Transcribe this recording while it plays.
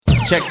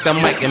Check the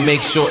mic and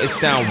make sure it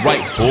sound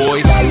right,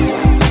 boys.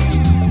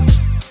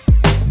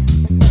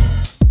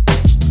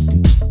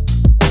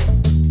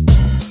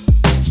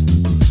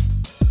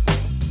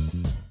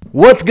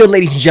 What's good,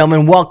 ladies and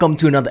gentlemen? Welcome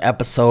to another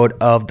episode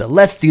of the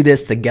Let's Do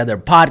This Together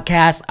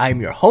podcast.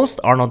 I'm your host,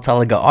 Arnold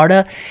Talaga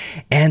Arda,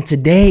 and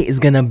today is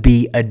going to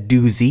be a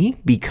doozy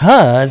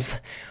because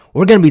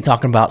we're going to be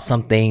talking about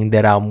something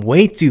that I'm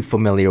way too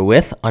familiar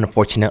with,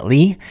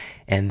 unfortunately,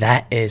 and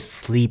that is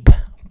sleep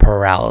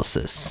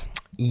paralysis.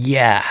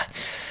 Yeah.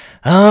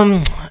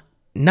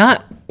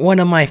 Not one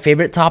of my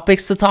favorite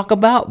topics to talk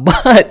about,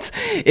 but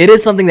it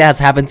is something that has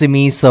happened to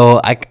me. So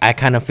I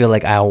kind of feel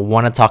like I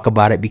want to talk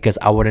about it because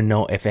I want to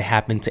know if it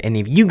happened to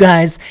any of you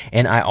guys.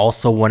 And I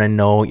also want to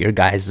know your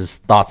guys'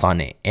 thoughts on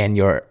it and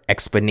your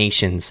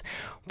explanations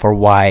for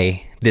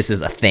why this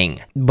is a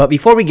thing. But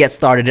before we get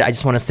started, I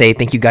just want to say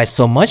thank you guys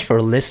so much for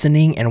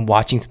listening and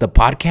watching to the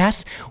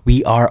podcast.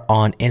 We are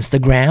on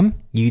Instagram,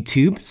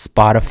 YouTube,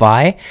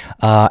 Spotify,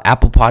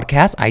 Apple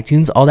Podcasts,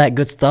 iTunes, all that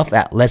good stuff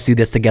at Let's Do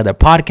This Together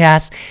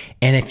podcast.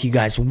 And if you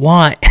guys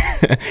want,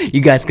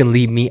 you guys can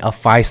leave me a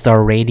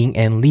 5-star rating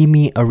and leave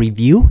me a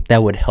review.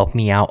 That would help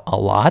me out a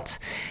lot.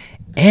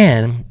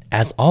 And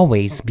as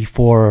always,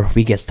 before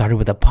we get started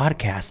with the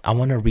podcast, I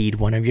want to read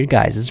one of your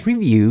guys'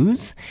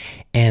 reviews.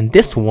 And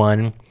this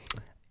one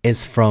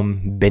is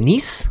from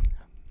Benice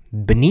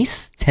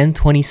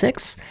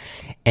 1026.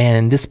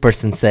 And this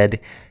person said,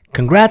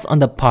 "Congrats on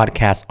the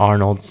podcast,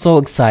 Arnold. So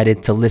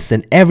excited to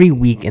listen every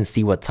week and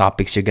see what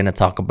topics you're going to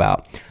talk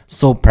about.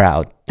 So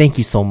proud. Thank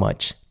you so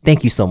much.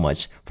 Thank you so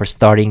much for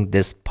starting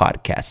this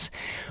podcast."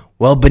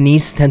 Well,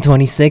 Benice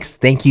 1026,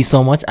 thank you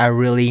so much. I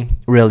really,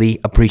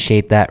 really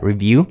appreciate that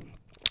review.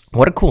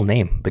 What a cool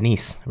name,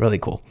 Benice. Really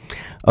cool.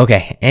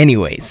 Okay,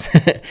 anyways.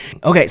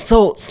 Okay,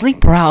 so sleep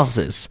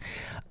paralysis.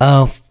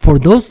 For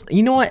those,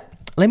 you know what?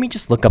 Let me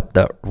just look up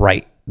the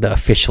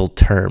official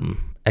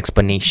term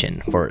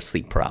explanation for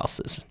sleep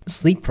paralysis.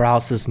 Sleep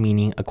paralysis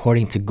meaning,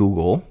 according to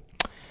Google,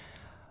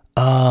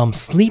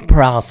 sleep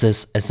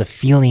paralysis is a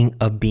feeling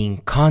of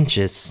being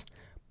conscious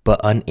but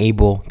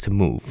unable to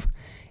move.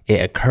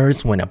 It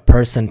occurs when a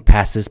person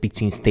passes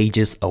between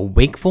stages of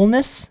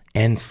wakefulness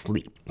and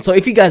sleep. So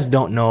if you guys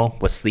don't know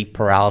what sleep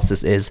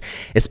paralysis is,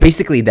 it's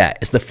basically that.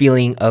 It's the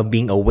feeling of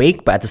being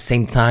awake, but at the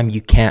same time,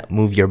 you can't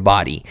move your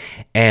body.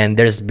 And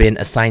there's been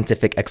a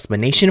scientific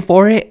explanation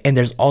for it, and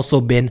there's also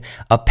been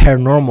a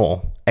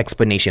paranormal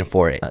explanation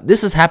for it.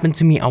 This has happened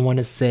to me, I want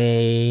to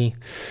say,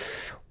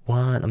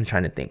 I'm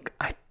trying to think.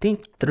 I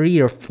think 3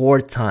 or 4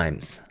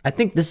 times. I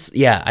think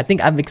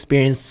I've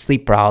experienced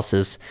sleep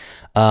paralysis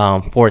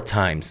 4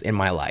 times in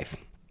my life.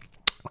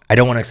 I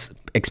don't want to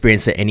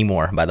experience it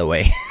anymore, by the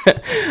way.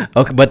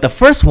 Okay, but the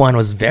first one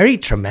was very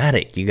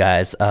traumatic, you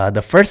guys.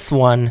 The first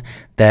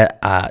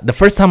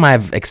time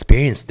I've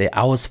experienced it,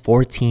 I was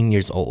 14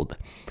 years old.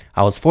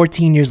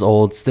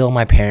 Still in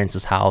my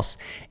parents' house.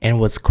 And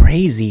what's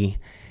crazy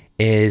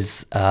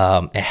is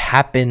it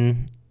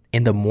happened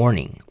in the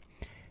morning.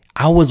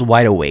 I was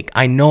wide awake.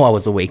 I know I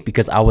was awake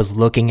because I was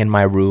looking in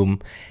my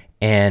room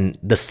and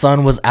the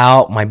sun was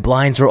out, my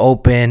blinds were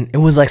open. It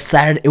was like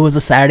Saturday. It was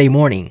a Saturday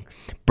morning.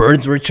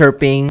 Birds were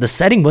chirping. The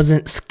setting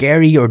wasn't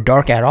scary or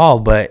dark at all,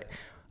 but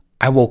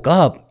I woke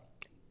up,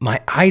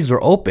 my eyes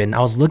were open. I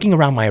was looking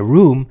around my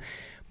room,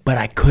 but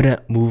I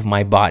couldn't move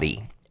my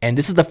body. And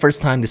this is the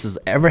first time this has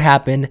ever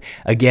happened.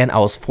 Again, I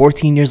was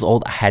 14 years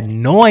old. I had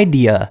no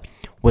idea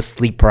what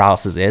sleep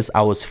paralysis is.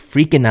 I was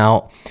freaking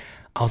out.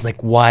 I was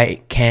like,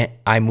 why can't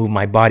I move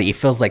my body? It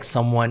feels like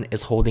someone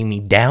is holding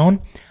me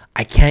down.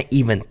 I can't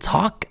even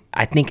talk.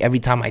 I think every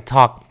time I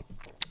talk,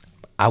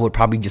 I would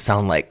probably just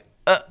sound like,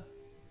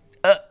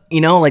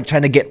 like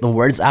trying to get the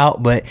words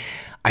out, but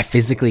I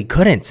physically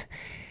couldn't.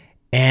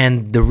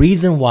 And the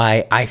reason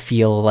why I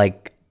feel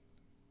like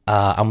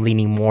I'm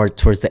leaning more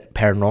towards the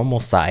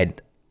paranormal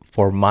side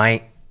for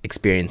my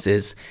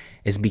experiences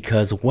is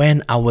because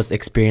when I was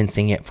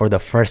experiencing it for the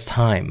first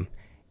time,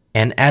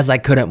 and as I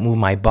couldn't move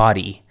my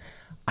body,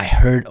 I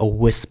heard a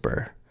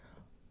whisper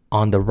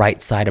on the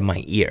right side of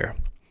my ear,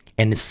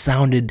 and it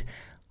sounded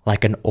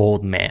like an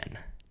old man.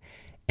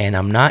 And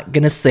I'm not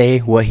gonna say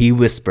what he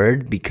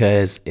whispered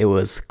because it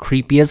was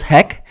creepy as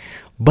heck,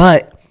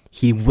 but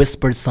he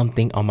whispered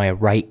something on my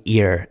right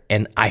ear,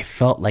 and I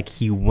felt like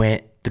he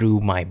went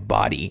through my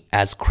body,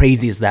 as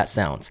crazy as that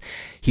sounds.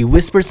 He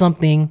whispered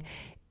something,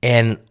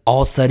 and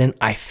all of a sudden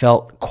I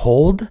felt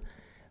cold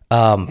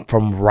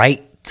from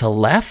right to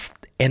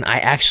left, and I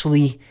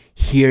actually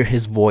hear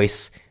his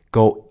voice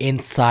go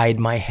inside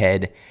my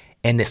head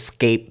and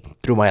escape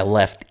through my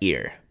left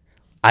ear.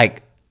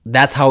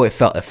 That's how it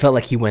felt. It felt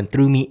like he went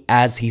through me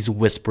as he's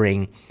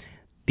whispering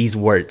these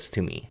words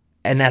to me.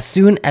 And as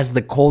soon as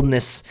the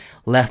coldness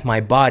left my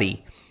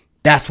body,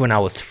 that's when I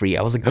was free.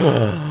 I was like,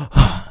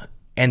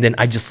 and then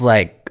I just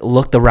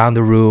looked around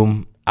the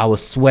room. I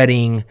was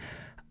sweating.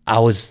 I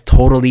was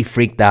totally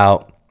freaked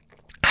out.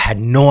 I had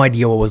no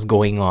idea what was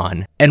going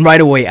on. And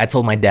right away, I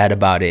told my dad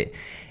about it.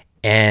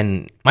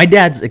 And my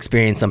dad's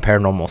experienced some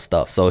paranormal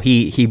stuff, so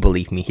he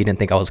believed me. He didn't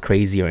think I was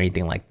crazy or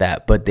anything like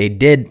that. But they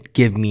did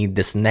give me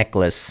this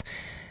necklace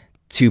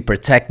to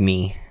protect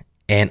me,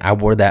 and I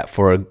wore that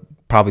for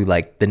probably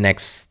like the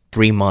next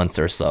 3 months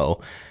or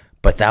so.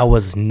 But that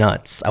was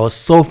nuts. I was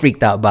so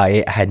freaked out by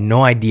it. I had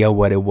no idea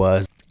what it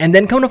was. And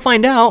then come to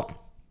find out,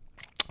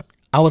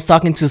 I was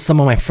talking to some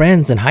of my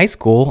friends in high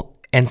school,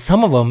 and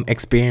some of them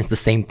experienced the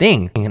same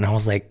thing. And I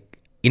was like,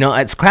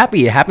 it's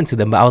crappy it happened to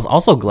them, but I was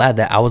also glad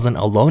that I wasn't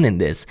alone in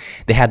this.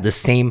 They had the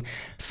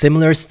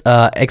similar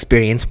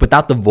experience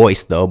without the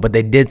voice though, but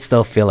they did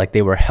still feel like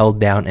they were held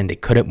down and they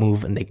couldn't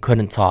move and they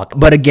couldn't talk.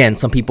 But again,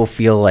 some people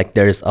feel like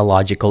there's a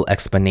logical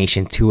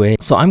explanation to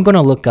it. So I'm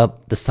gonna look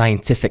up the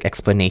scientific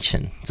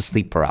explanation to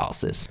sleep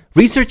paralysis.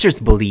 Researchers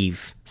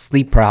believe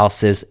sleep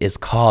paralysis is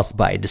caused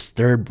by a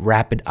disturbed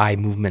rapid eye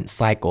movement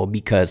cycle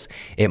because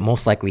it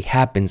most likely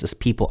happens as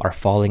people are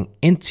falling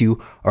into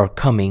or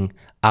coming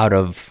out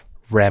of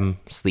REM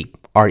sleep,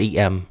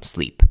 REM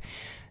sleep.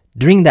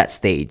 During that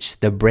stage,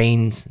 the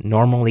brains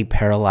normally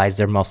paralyze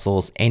their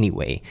muscles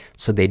anyway,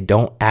 so they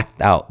don't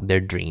act out their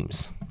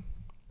dreams.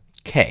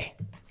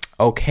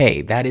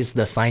 Okay, that is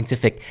the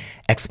scientific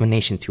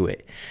explanation to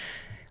it.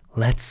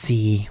 Let's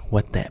see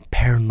what the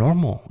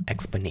paranormal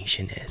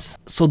explanation is.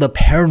 So the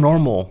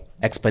paranormal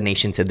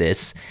explanation to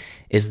this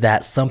is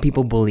that some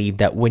people believe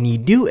that when you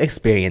do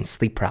experience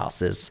sleep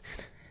paralysis,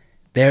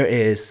 there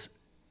is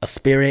a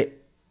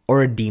spirit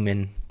or a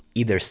demon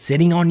either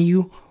sitting on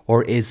you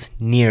or is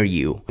near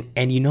you.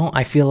 And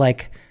I feel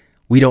like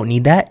we don't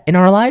need that in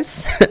our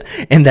lives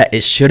and that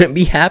it shouldn't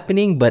be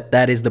happening, but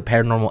that is the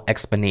paranormal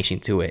explanation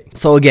to it.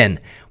 So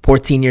again,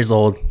 14 years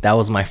old, that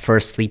was my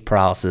first sleep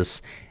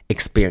paralysis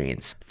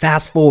experience.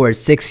 Fast forward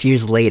 6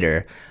 years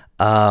later,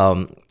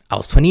 I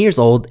was 20 years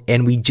old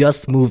and we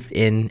just moved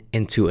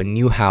into a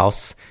new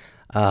house.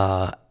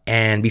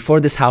 And before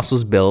this house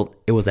was built,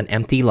 it was an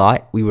empty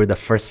lot. We were the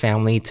first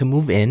family to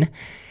move in.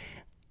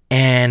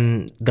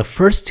 And the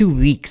first 2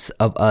 weeks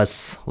of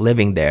us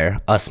living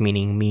there, us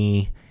meaning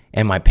me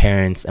and my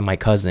parents and my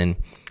cousin,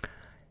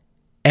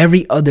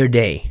 every other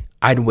day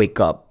I'd wake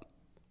up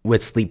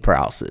with sleep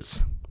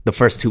paralysis the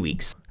first 2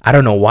 weeks. I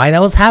don't know why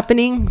that was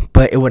happening,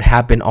 but it would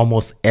happen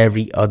almost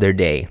every other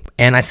day.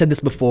 And I said this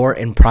before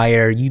in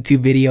prior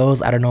YouTube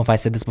videos. I don't know if I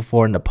said this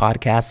before in the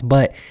podcast,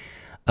 but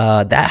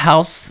that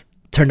house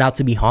turned out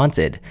to be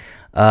haunted.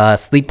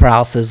 Sleep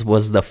paralysis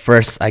was the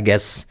first, I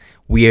guess,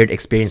 weird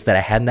experience that I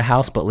had in the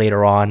house, but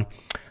later on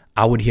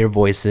I would hear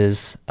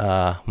voices,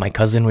 my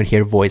cousin would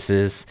hear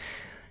voices,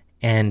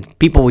 and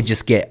people would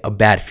just get a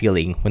bad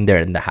feeling when they're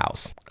in the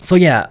house. So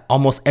yeah,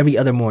 almost every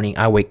other morning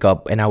I wake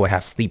up and I would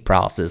have sleep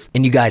paralysis.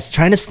 And you guys,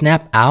 trying to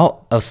snap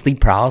out of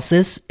sleep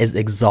paralysis is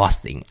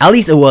exhausting. At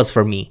least it was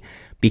for me,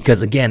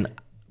 because again,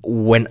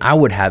 when I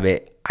would have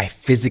it, I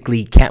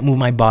physically can't move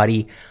my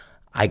body.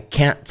 I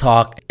can't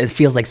talk. It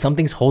feels like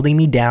something's holding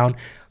me down.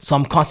 So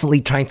I'm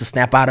constantly trying to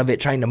snap out of it,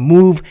 trying to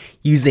move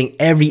using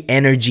every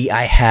energy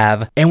I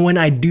have. And when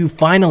I do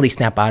finally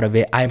snap out of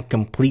it, I'm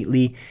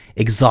completely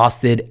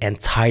exhausted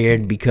and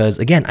tired because,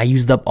 again, I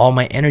used up all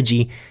my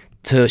energy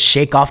to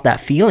shake off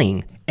that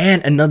feeling.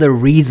 And another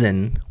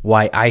reason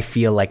why I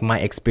feel like my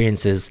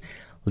experiences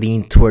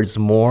lean towards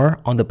more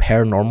on the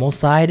paranormal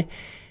side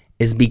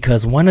is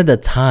because one of the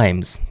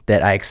times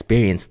that I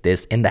experienced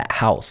this in that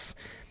house,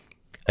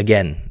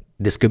 again,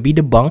 this could be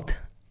debunked.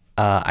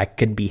 I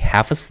could be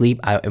half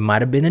asleep. It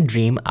might have been a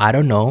dream. I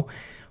don't know.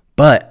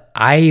 But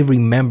I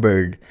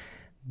remembered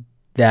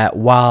that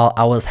while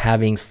I was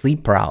having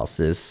sleep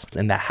paralysis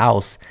in the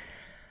house,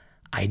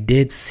 I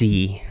did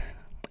see,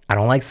 I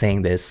don't like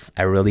saying this.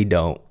 I really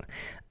don't.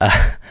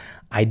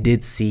 I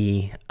did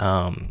see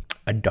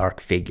a dark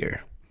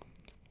figure.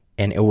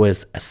 And it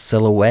was a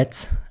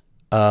silhouette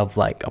of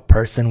like a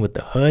person with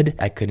a hood.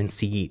 I couldn't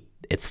see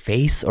its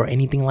face or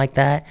anything like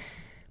that.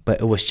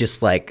 But it was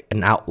just like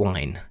an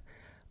outline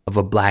of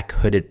a black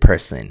hooded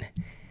person.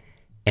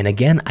 And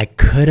again, I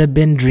could have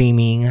been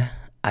dreaming.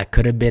 I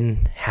could have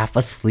been half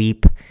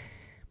asleep.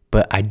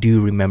 But I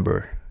do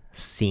remember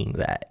seeing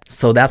that.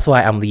 So that's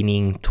why I'm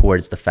leaning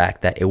towards the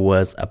fact that it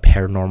was a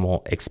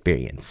paranormal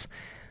experience.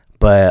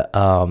 But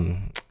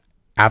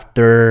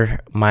after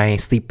my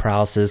sleep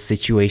paralysis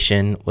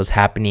situation was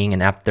happening,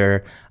 and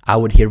after I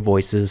would hear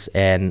voices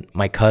and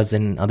my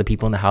cousin and other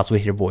people in the house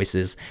would hear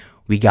voices,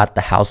 we got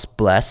the house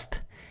blessed.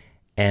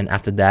 And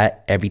after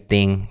that,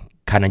 everything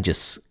kind of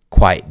just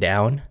quiet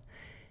down.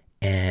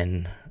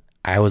 And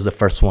I was the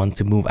first one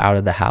to move out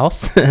of the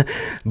house.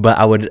 But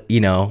I would,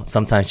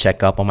 sometimes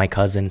check up on my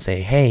cousin and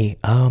say, hey,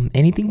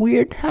 anything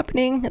weird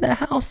happening in that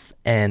house?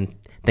 And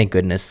thank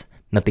goodness,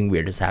 nothing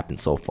weird has happened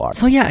so far.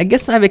 So yeah, I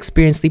guess I've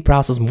experienced sleep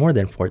paralysis more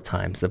than 4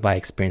 times. If I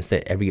experienced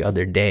it every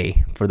other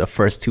day for the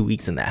first 2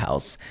 weeks in that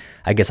house,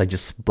 I guess I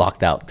just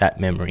blocked out that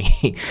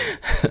memory.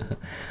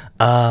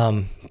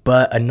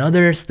 But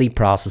another sleep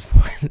paralysis,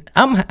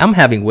 I'm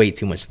having way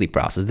too much sleep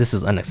paralysis. This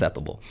is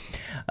unacceptable.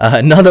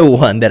 Another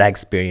one that I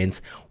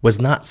experienced was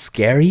not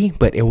scary,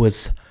 but it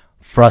was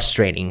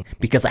frustrating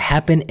because it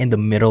happened in the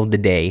middle of the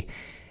day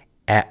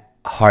at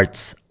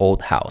Hart's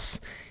old house.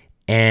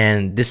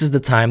 And this is the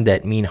time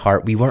that me and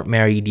Hart, we weren't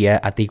married yet.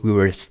 I think we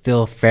were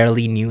still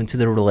fairly new into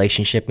the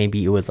relationship.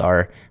 Maybe it was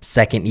our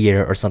second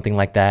year or something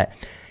like that.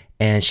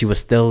 And she was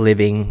still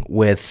living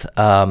with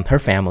her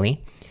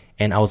family.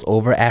 And I was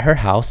over at her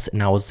house,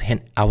 and I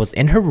was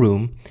in her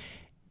room.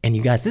 And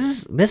you guys,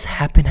 this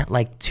happened at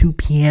like 2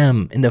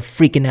 p.m. in the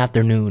freaking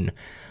afternoon.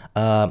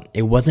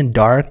 It wasn't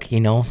dark,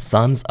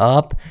 sun's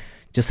up,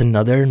 just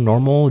another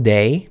normal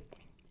day.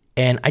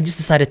 And I just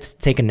decided to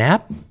take a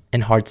nap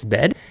in Hart's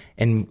bed,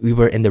 and we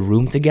were in the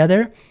room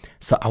together.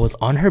 So I was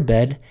on her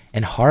bed,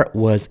 and Hart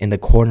was in the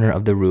corner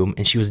of the room,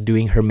 and she was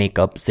doing her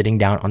makeup, sitting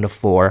down on the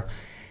floor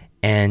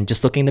and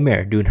just looking in the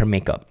mirror, doing her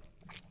makeup.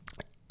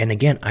 And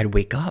again, I'd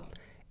wake up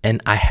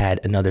and I had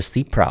another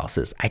sleep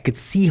paralysis. I could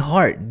see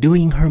Hart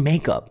doing her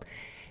makeup.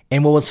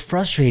 And what was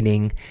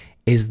frustrating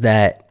is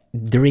that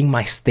during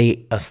my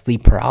state of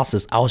sleep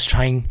paralysis, I was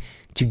trying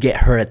to get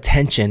her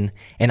attention,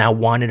 and I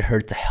wanted her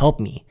to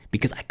help me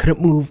because I couldn't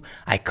move,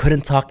 I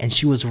couldn't talk, and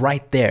she was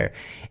right there.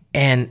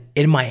 And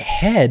in my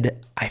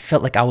head, I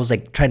felt like I was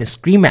like trying to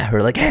scream at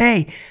her, like,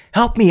 hey,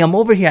 help me, I'm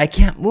over here, I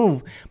can't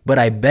move. But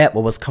I bet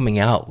what was coming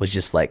out was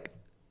just like,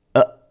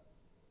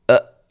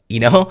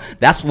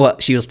 that's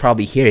what she was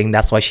probably hearing.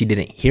 That's why she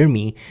didn't hear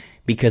me,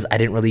 because I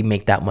didn't really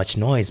make that much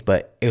noise.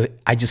 But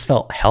I just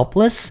felt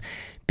helpless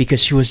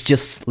because she was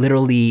just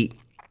literally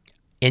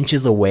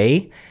inches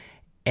away,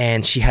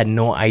 and she had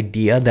no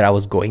idea that I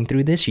was going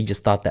through this. She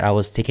just thought that I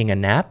was taking a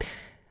nap.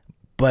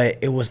 But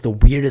it was the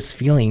weirdest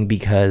feeling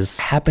because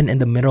it happened in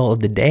the middle of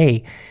the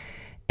day,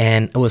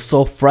 and it was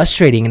so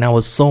frustrating, and I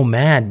was so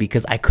mad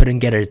because I couldn't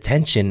get her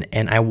attention,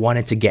 and I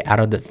wanted to get out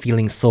of the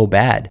feeling so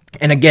bad.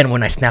 And again,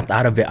 when I snapped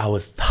out of it, I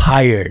was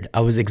tired.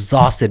 I was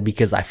exhausted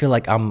because I feel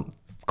like I'm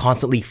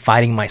constantly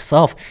fighting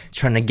myself,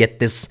 trying to get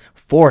this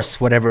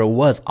force, whatever it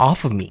was,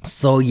 off of me.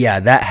 So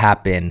yeah, that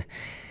happened.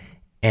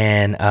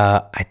 And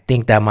I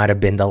think that might have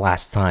been the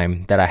last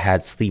time that I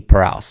had sleep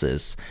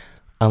paralysis,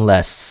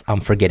 unless I'm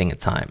forgetting a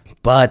time.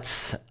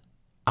 But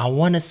I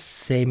want to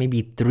say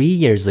maybe 3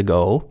 years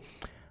ago,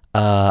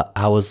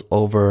 I was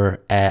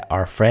over at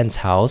our friend's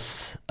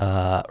house,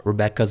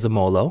 Rebecca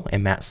Zamolo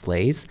and Matt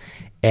Slays.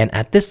 And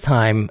at this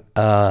time,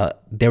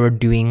 they were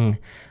doing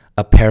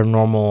a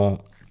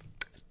paranormal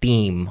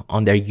theme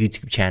on their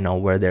YouTube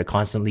channel where they're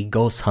constantly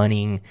ghost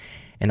hunting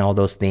and all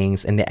those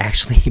things. And they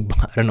actually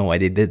bought, I don't know why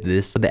they did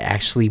this, but they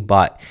actually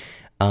bought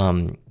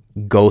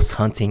ghost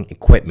hunting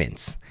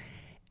equipment.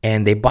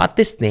 And they bought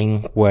this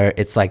thing where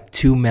it's like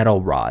 2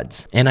 metal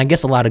rods. And I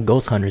guess a lot of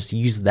ghost hunters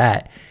use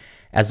that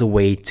as a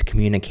way to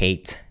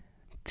communicate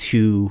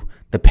to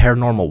the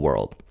paranormal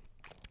world.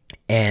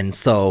 And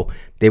so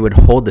they would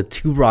hold the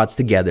 2 rods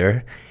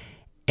together,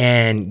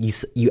 and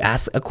you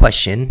ask a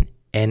question,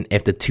 and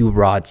if the 2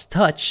 rods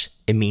touch,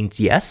 it means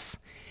yes.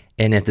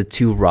 And if the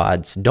 2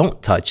 rods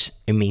don't touch,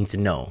 it means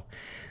no.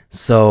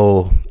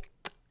 So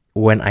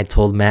when I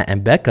told Matt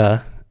and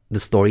Becca the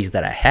stories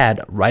that I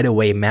had, right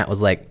away Matt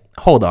was like,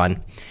 hold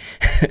on.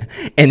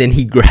 And then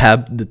he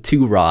grabbed the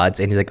 2 rods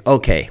and he's like,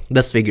 okay,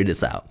 let's figure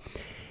this out.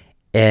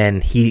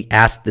 And he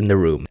asked in the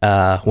room,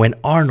 when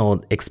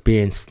Arnold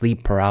experienced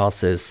sleep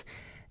paralysis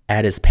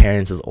at his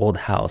parents' old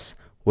house,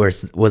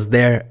 was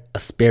there a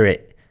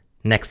spirit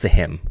next to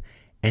him?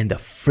 And the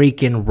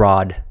freaking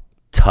rod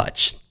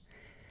touched.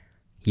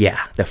 Yeah,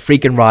 the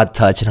freaking rod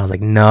touched. And I was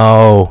like,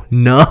 no.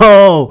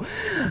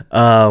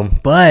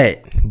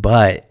 But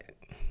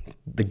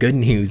the good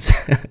news,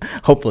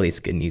 hopefully it's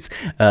good news.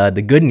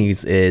 The good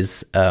news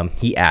is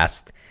he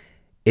asked,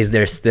 is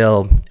there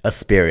still a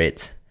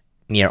spirit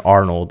near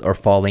Arnold or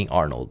following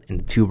Arnold?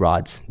 And the 2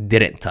 rods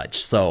didn't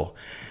touch. So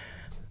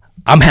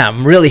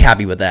I'm really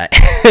happy with that.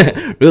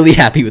 Really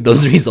happy with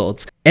those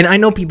results. And I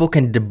know people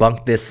can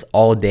debunk this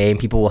all day and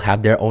people will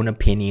have their own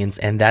opinions,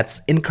 and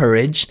that's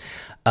encouraged.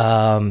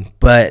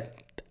 But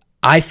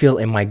I feel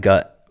in my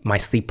gut, my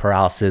sleep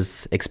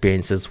paralysis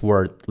experiences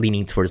were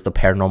leaning towards the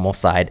paranormal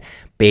side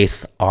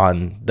based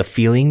on the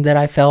feeling that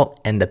I felt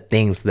and the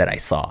things that I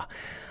saw.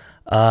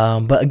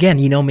 But again,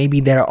 maybe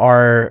there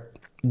are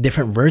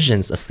different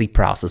versions of sleep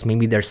paralysis.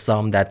 Maybe there's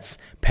some that's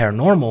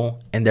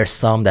paranormal and there's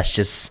some that's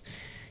just,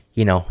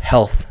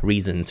 health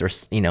reasons or,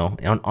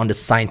 on the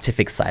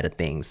scientific side of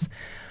things.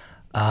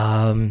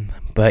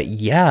 But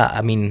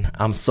yeah,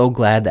 I'm so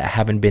glad that I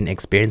haven't been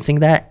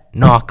experiencing that,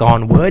 knock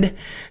on wood.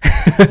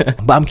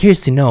 But I'm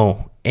curious to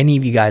know, any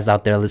of you guys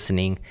out there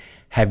listening,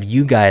 have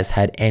you guys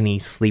had any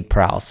sleep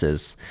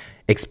paralysis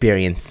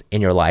experience in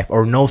your life,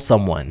 or know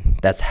someone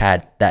that's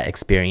had that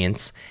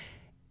experience?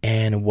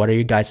 And what are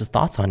your guys'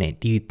 thoughts on it?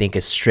 Do you think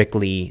it's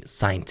strictly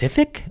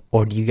scientific,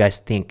 or do you guys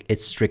think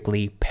it's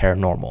strictly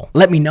paranormal?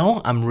 Let me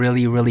know. I'm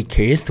really, really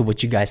curious to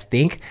what you guys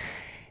think.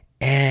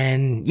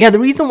 And yeah, the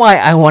reason why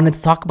I wanted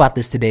to talk about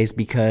this today is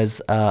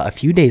because a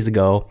few days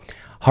ago,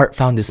 Hart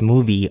found this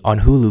movie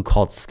on Hulu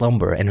called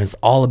Slumber, and it was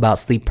all about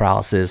sleep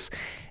paralysis.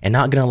 And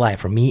not gonna lie,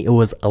 for me, it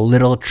was a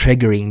little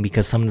triggering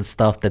because some of the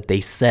stuff that they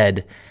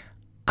said,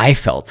 I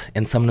felt,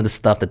 and some of the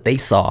stuff that they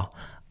saw,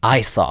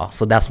 I saw.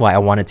 So that's why I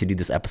wanted to do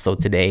this episode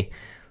today,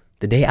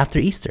 the day after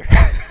Easter.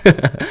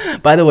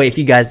 By the way, if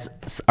you guys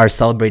are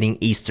celebrating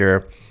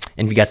Easter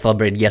and if you guys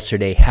celebrated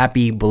yesterday,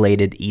 happy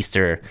belated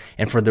Easter.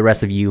 And for the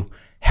rest of you,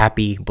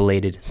 happy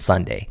belated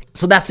Sunday.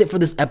 So that's it for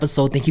this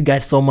episode. Thank you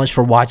guys so much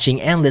for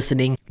watching and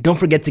listening. Don't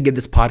forget to give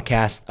this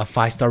podcast a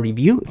 5-star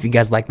review if you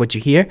guys like what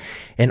you hear.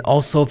 And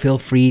also feel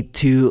free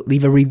to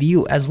leave a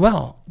review as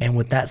well. And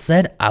with that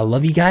said, I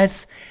love you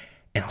guys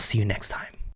and I'll see you next time.